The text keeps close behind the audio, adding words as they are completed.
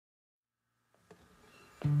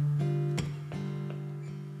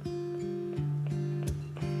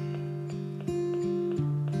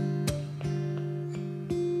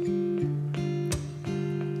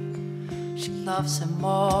loves him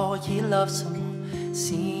more, he loves him more.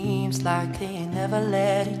 Seems like they ain't never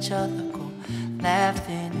let each other go.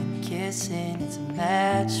 Laughing and kissing, it's a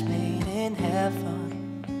match made in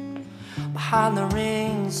heaven. Behind the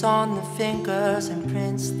rings on the fingers,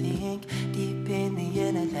 imprints the ink deep in the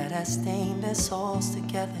inner that has stained their souls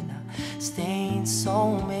together now. Stained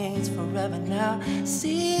soulmates forever now.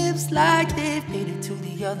 Seems like they've made it to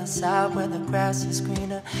the other side where the grass is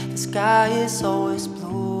greener. The sky is always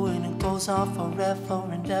blue and it goes on forever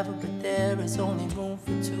and ever, but there is only room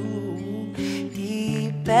for two.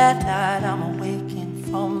 Deep at night I'm awaking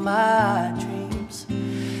from my dreams.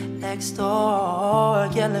 Next door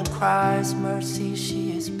yelling cries mercy,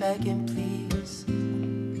 she is begging please.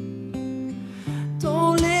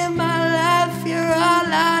 Don't live my life, you're all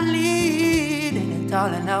I need. And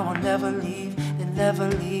darling, I will never leave, and never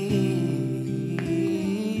leave.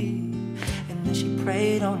 And then she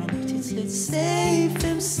prayed on it, she said, save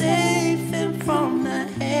him from the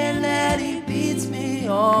hand that he beats me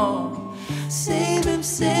on. Save him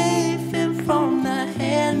from the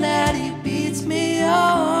hand that he beats me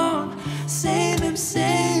on. Save him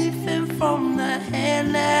from the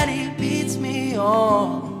hand that he beats me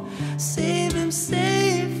on. Save him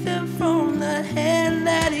from the hand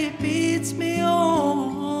that he beats me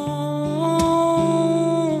on.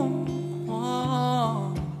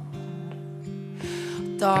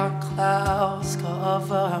 Dark clouds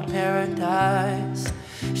cover her paradise.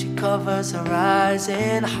 She covers her eyes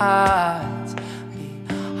and hides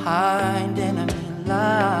behind enemy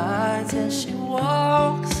lines. And she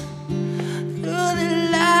walks through the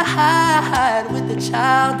light with the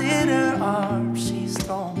child in her arms. She's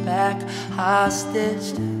thrown back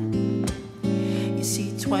hostage. You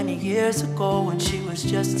see, 20 years ago when she was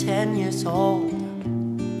just 10 years old,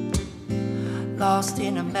 lost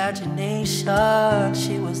in imagination,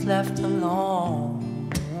 she was left alone.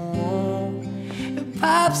 And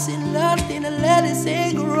Pops in nothing to let his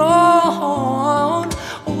anger on.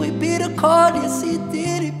 Oh, he beat a cold, yes he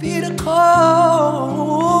did, he beat a cold.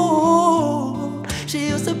 She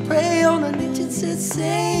used to pray on her knees and said,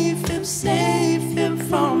 save him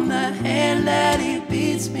from the hand that he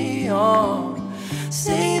beats me on.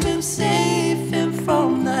 Save him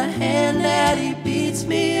from the hand that he beats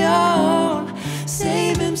me on.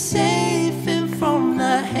 Save him from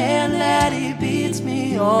the hand that he beats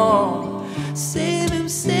me on. Save him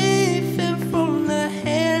from the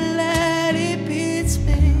hand that he beats me.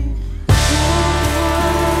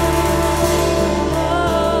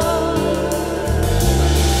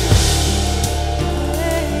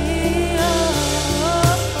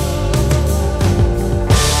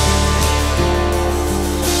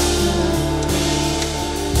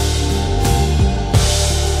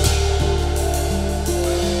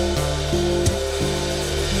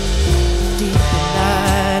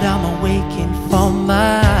 From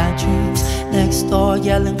my dreams, next door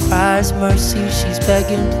yelling cries mercy, she's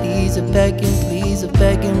begging please, begging please,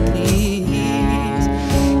 begging please.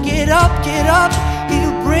 Get up, he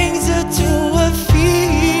brings her to her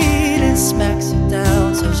feet and smacks her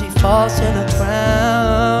down so she falls to the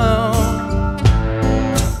ground.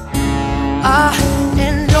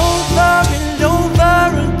 And over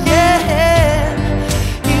again,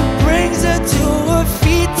 he brings her to her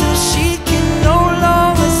feet till she can no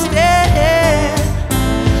longer stand.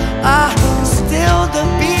 Still the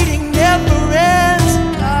beating never ends.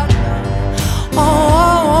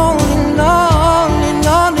 On and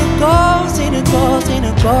on it goes, and it goes, and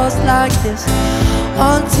it goes like this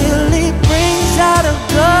until he brings out a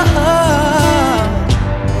gun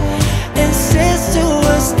and says to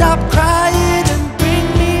her, stop crying and bring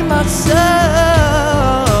me my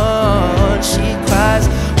son. She cries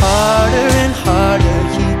harder and harder,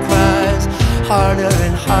 he cries harder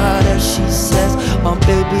and harder. She says, my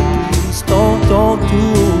baby, please don't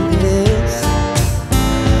do this.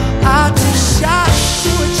 I took shots to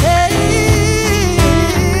her chest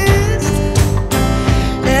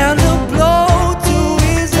and a blow to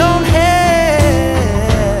his own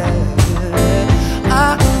head.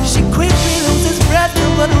 She quickly loses breath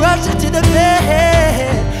and but rushes to the bed.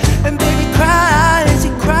 And baby cries, he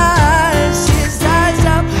cries, his eyes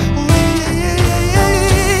out.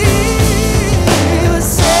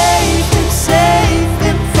 Save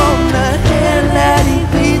him from the hand that he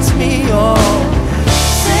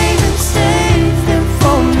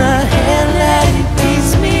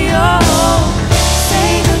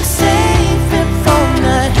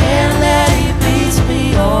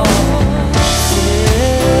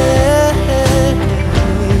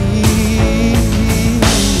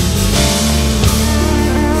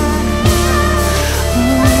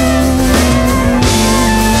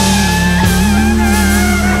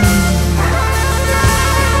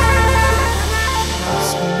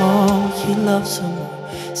some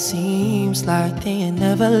more. Seems like they ain't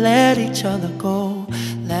never let each other go.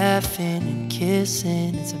 Laughing and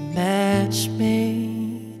kissing, it's a match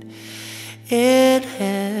made in heaven.